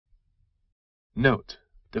Note: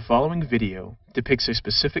 the following video depicts a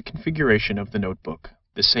specific configuration of the notebook.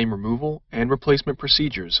 The same removal and replacement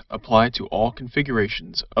procedures apply to all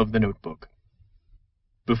configurations of the notebook.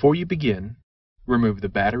 Before you begin, remove the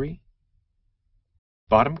battery,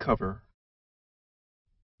 bottom cover,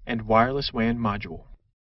 and wireless WAN module.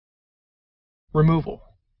 Removal: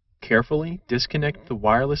 carefully disconnect the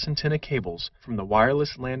wireless antenna cables from the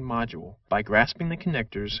wireless LAN module by grasping the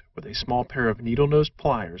connectors with a small pair of needle-nosed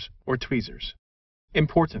pliers or tweezers.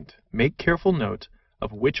 Important: make careful note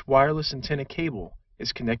of which wireless antenna cable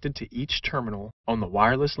is connected to each terminal on the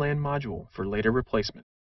wireless LAN module for later replacement.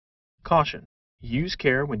 Caution: use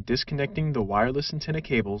care when disconnecting the wireless antenna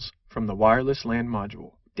cables from the wireless LAN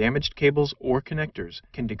module. Damaged cables or connectors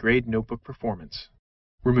can degrade notebook performance.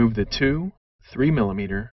 Remove the two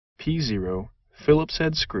 3mm P0 Phillips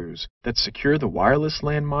head screws that secure the wireless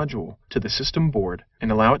LAN module to the system board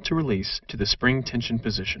and allow it to release to the spring tension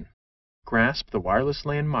position. Grasp the wireless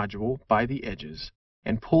LAN module by the edges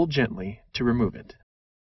and pull gently to remove it.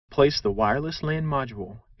 Place the wireless LAN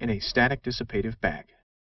module in a static dissipative bag.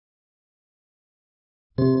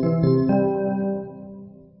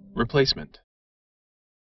 Replacement: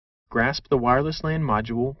 grasp the wireless LAN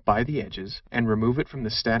module by the edges and remove it from the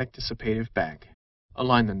static dissipative bag.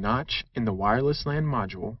 Align the notch in the wireless LAN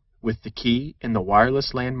module with the key in the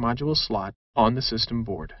wireless LAN module slot on the system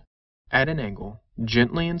board. At an angle,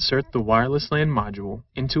 gently insert the wireless LAN module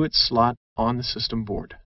into its slot on the system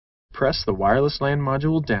board. Press the wireless LAN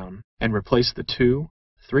module down and replace the two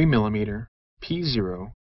 3mm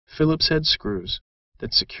P0 Phillips head screws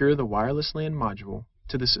that secure the wireless LAN module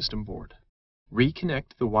to the system board.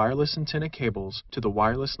 Reconnect the wireless antenna cables to the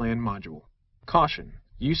wireless LAN module. Caution: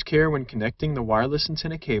 use care when connecting the wireless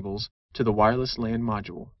antenna cables to the wireless LAN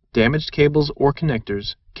module. Damaged cables or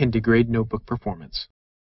connectors can degrade notebook performance.